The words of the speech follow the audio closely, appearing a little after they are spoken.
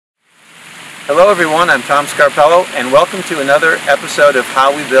Hello everyone, I'm Tom Scarpello and welcome to another episode of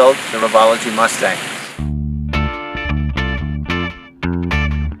How We Build the Revology Mustang.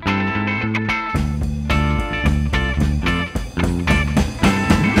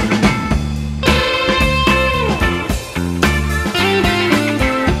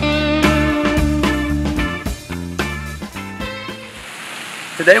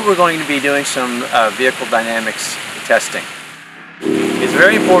 Today we're going to be doing some vehicle dynamics testing. It's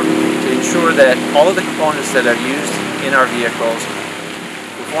very important to ensure that all of the components that are used in our vehicles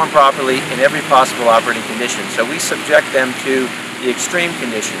perform properly in every possible operating condition. So we subject them to the extreme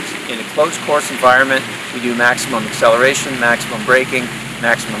conditions. In a closed course environment, we do maximum acceleration, maximum braking,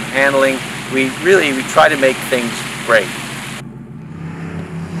 maximum handling. We try to make things great.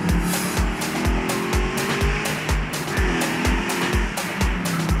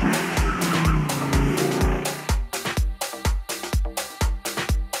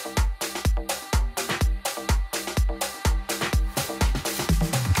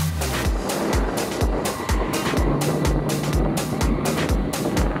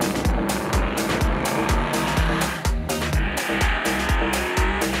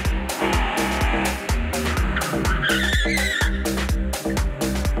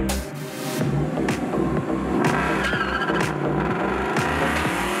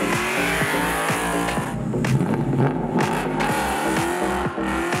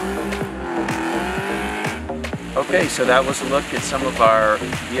 Okay, so that was a look at some of our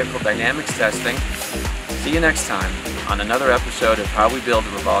vehicle dynamics testing. See you next time on another episode of How We Build the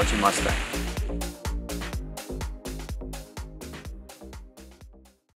Revology Mustang.